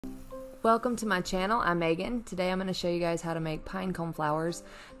Welcome to my channel. I'm Megan. Today I'm going to show you guys how to make pine cone flowers.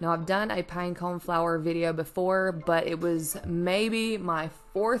 Now I've done a pine cone flower video before, but it was maybe my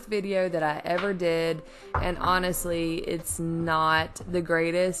fourth video that I ever did, and honestly it's not the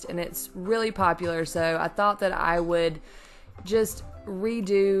greatest and it's really popular, so I thought that I would just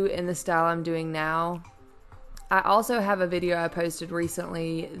redo in the style I'm doing now. I also have a video I posted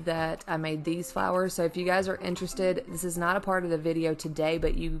recently that I made these flowers, so if you guys are interested, this is not a part of the video today,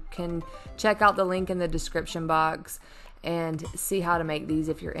 but you can check out the link in the description box and see how to make these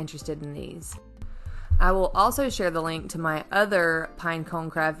if you're interested in these. I will also share the link to my other pine cone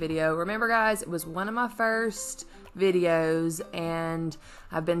craft video. Remember guys, it was one of my first videos and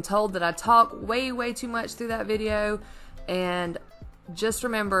I've been told that I talk way too much through that video, and just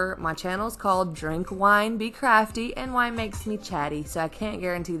remember, my channel is called Drink Wine, Be Crafty, and wine makes me chatty, so I can't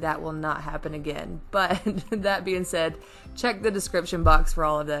guarantee that will not happen again. But that being said, check the description box for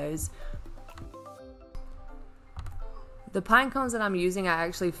all of those. The pine cones that I'm using I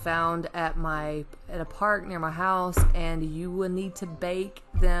actually found at a park near my house, and you will need to bake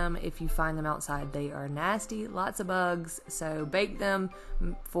them if you find them outside. They are nasty, lots of bugs, so bake them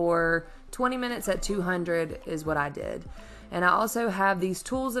for 20 minutes at 200 is what I did. And I also have these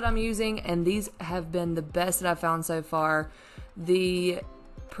tools that I'm using, and these have been the best that I've found so far. The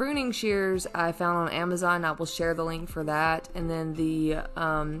pruning shears I found on Amazon. I will share the link for that. And then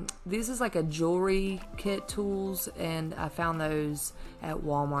this is like a jewelry kit tools, and I found those at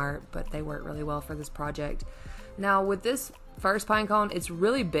Walmart, but they work really well for this project. Now with this first pine cone, it's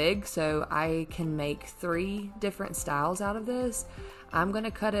really big, so I can make 3 different styles out of this. I'm going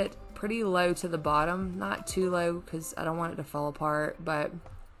to cut it pretty low to the bottom, not too low because I don't want it to fall apart, but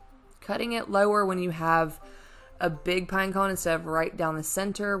cutting it lower when you have a big pine cone instead of right down the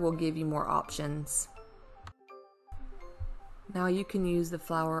center will give you more options. Now you can use the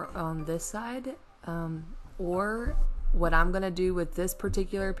flower on this side, or what I'm going to do with this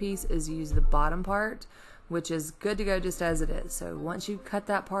particular piece is use the bottom part, which is good to go just as it is. So once you cut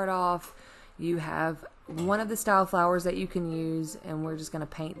that part off, you have one of the style flowers that you can use, and we're just going to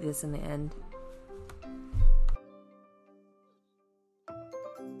paint this in the end.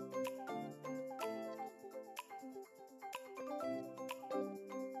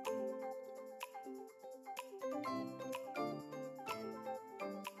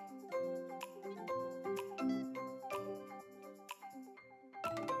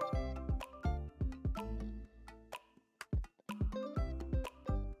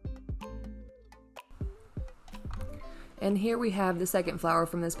 And here we have the second flower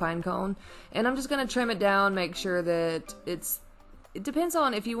from this pine cone, and I'm just going to trim it down, make sure that it depends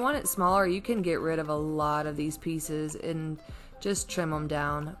on if you want it smaller, you can get rid of a lot of these pieces and just trim them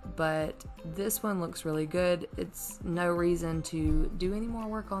down, but this one looks really good. It's no reason to do any more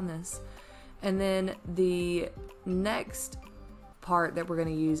work on this. And then the next part that we're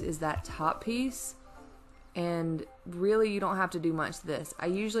going to use is that top piece, and really you don't have to do much to this. I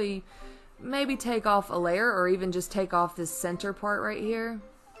usually maybe take off a layer, or even just take off this center part right here.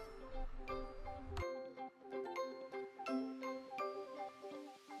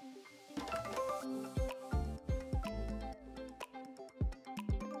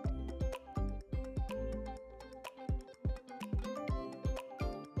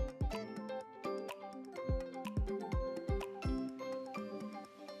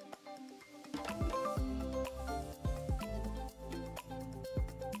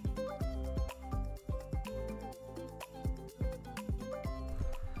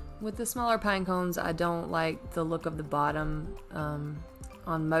 With the smaller pine cones, I don't like the look of the bottom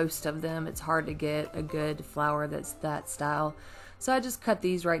on most of them. It's hard to get a good flower that's that style. So I just cut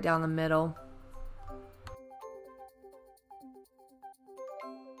these right down the middle.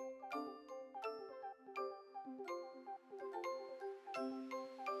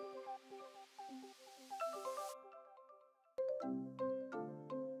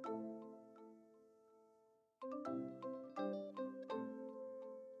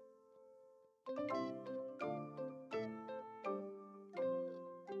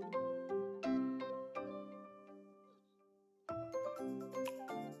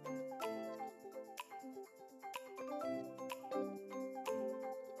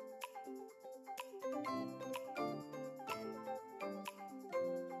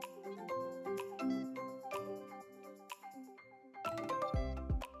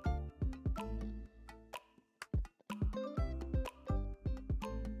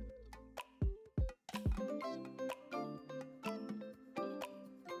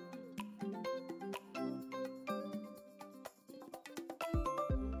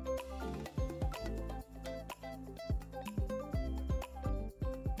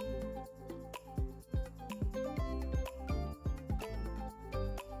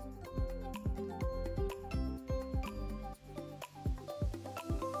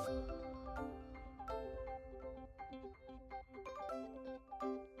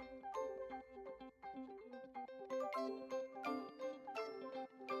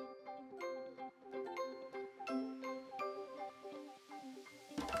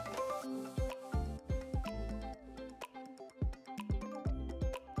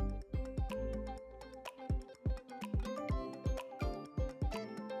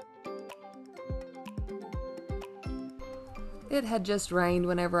 It had just rained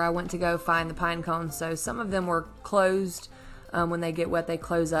whenever I went to go find the pine cones, so some of them were closed. When they get wet, they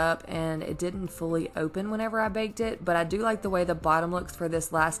close up, and it didn't fully open whenever I baked it, but I do like the way the bottom looks for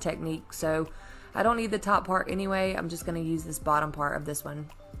this last technique, so I don't need the top part anyway. I'm just going to use this bottom part of this one.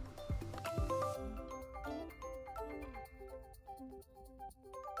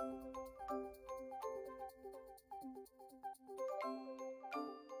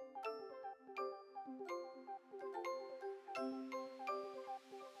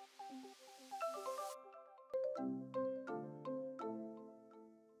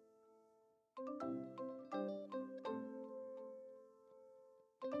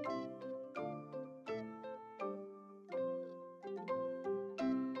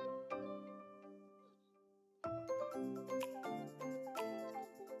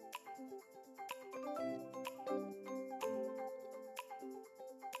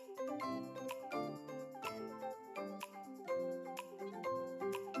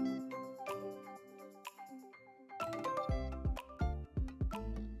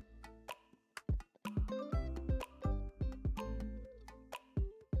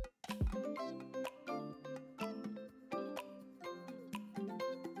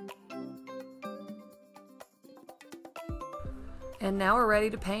 And now we're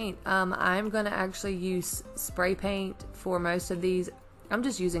ready to paint. I'm going to actually use spray paint for most of these. I'm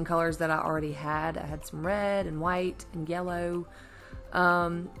just using colors that I already had. I had some red and white and yellow.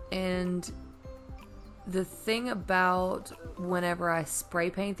 And the thing about whenever I spray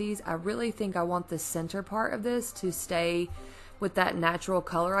paint these, I really think I want the center part of this to stay with that natural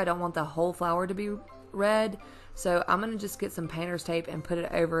color. I don't want the whole flower to be red. So I'm going to just get some painter's tape and put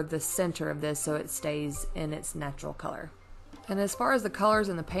it over the center of this so it stays in its natural color. And as far as the colors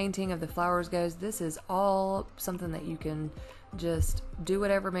and the painting of the flowers goes, this is all something that you can just do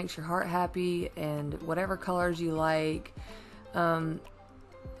whatever makes your heart happy and whatever colors you like.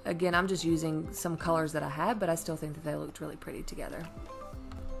 Again, I'm just using some colors that I had, but I still think that they looked really pretty together.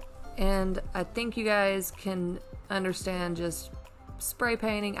 And I think you guys can understand just spray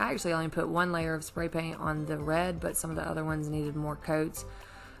painting. I actually only put one layer of spray paint on the red, but some of the other ones needed more coats.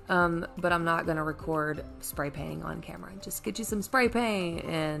 But I'm not going to record spray painting on camera. Just get you some spray paint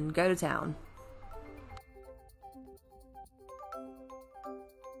and go to town.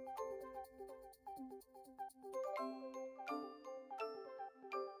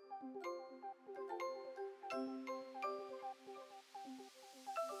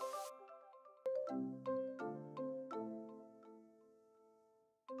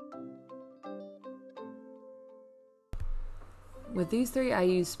 With these three, I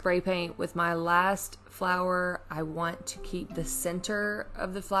use spray paint. With my last flower, I want to keep the center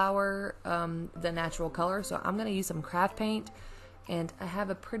of the flower the natural color, so I'm going to use some craft paint, and I have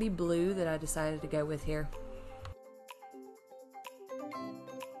a pretty blue that I decided to go with here.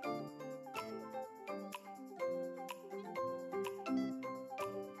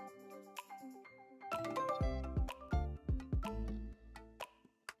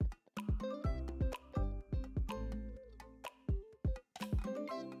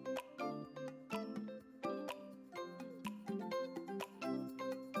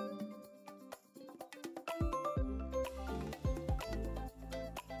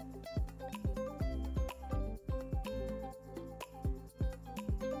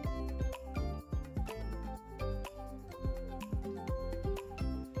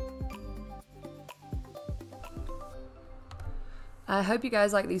 I hope you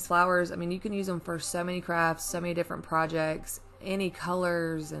guys like these flowers. I mean, you can use them for so many crafts, so many different projects, any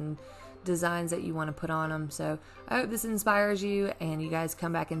colors and designs that you want to put on them. So I hope this inspires you and you guys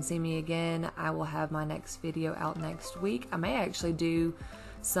come back and see me again. I will have my next video out next week. I may actually do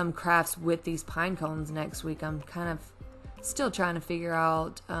some crafts with these pine cones next week. I'm kind of still trying to figure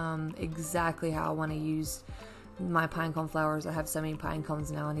out exactly how I want to use my pinecone flowers. I have so many pine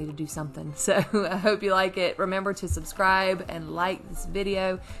cones now, I need to do something. So I hope you like it. Remember to subscribe and like this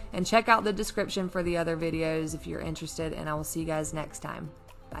video and check out the description for the other videos if you're interested, and I will see you guys next time.